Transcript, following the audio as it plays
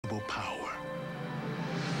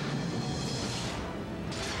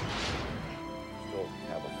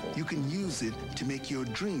You can use it to make your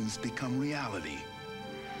dreams become reality.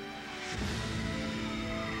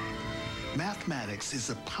 Mathematics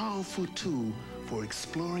is a powerful tool for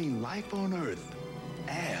exploring life on Earth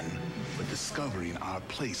and for discovering our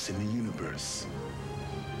place in the universe.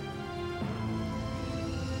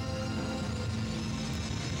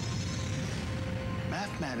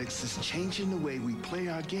 Mathematics is changing the way we play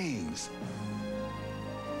our games,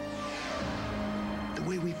 the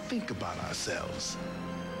way we think about ourselves.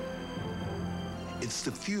 It's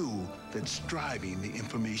the fuel that's driving the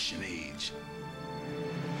information age.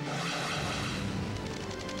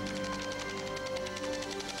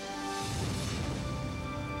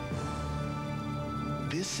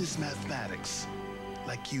 This is mathematics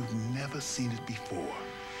like you've never seen it before.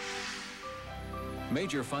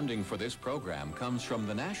 Major funding for this program comes from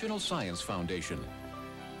the National Science Foundation,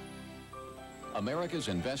 America's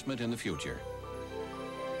investment in the future.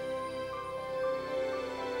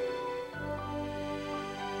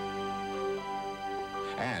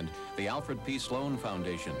 And the Alfred P. Sloan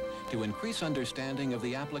Foundation to increase understanding of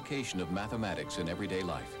the application of mathematics in everyday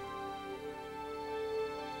life.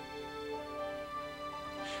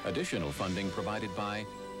 Additional funding provided by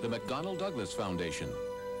the McDonnell Douglas Foundation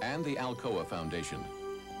and the Alcoa Foundation,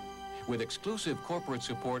 with exclusive corporate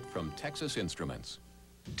support from Texas Instruments.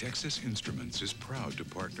 Texas Instruments is proud to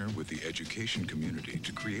partner with the education community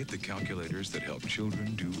to create the calculators that help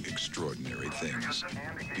children do extraordinary things.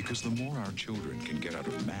 Because the more our children can get out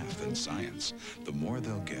of math and science, the more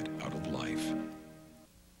they'll get out of life.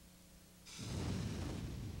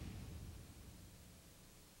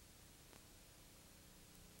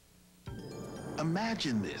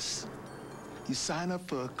 Imagine this. You sign up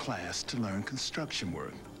for a class to learn construction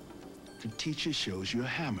work. The teacher shows you a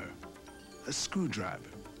hammer, a screwdriver,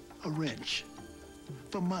 a wrench.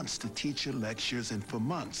 For months, the teacher lectures, and for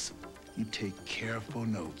months, you take careful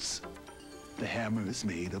notes. The hammer is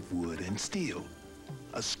made of wood and steel.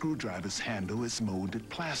 A screwdriver's handle is molded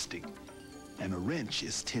plastic, and a wrench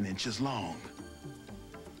is 10 inches long.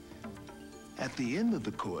 At the end of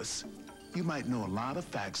the course, you might know a lot of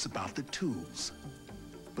facts about the tools,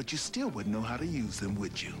 but you still wouldn't know how to use them,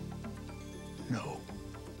 would you? No.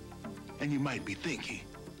 And you might be thinking,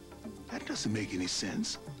 that doesn't make any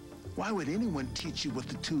sense. Why would anyone teach you what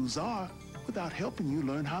the tools are without helping you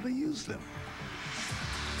learn how to use them?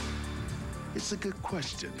 It's a good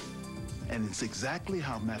question, and it's exactly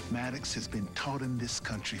how mathematics has been taught in this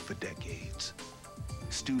country for decades.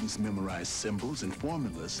 Students memorize symbols and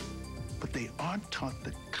formulas, but they aren't taught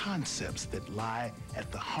the concepts that lie at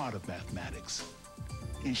the heart of mathematics.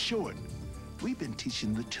 In short, we've been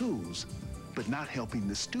teaching the tools, but not helping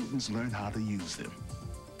the students learn how to use them.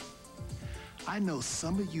 I know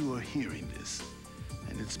some of you are hearing this,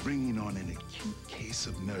 and it's bringing on an acute case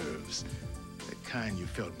of nerves, the kind you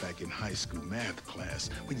felt back in high school math class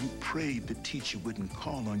when you prayed the teacher wouldn't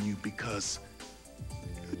call on you because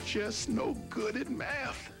you're just no good at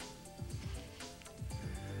math.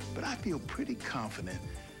 But I feel pretty confident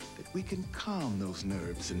that we can calm those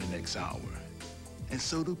nerves in the next hour. And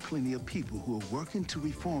so do plenty of people who are working to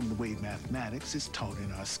reform the way mathematics is taught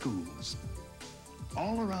in our schools.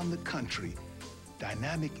 All around the country,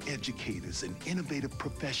 dynamic educators and innovative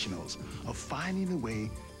professionals are finding a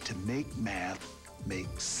way to make math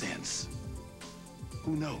make sense.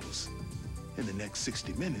 Who knows? In the next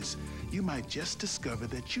 60 minutes, you might just discover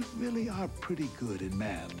that you really are pretty good in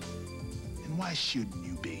math. And why shouldn't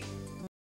you be?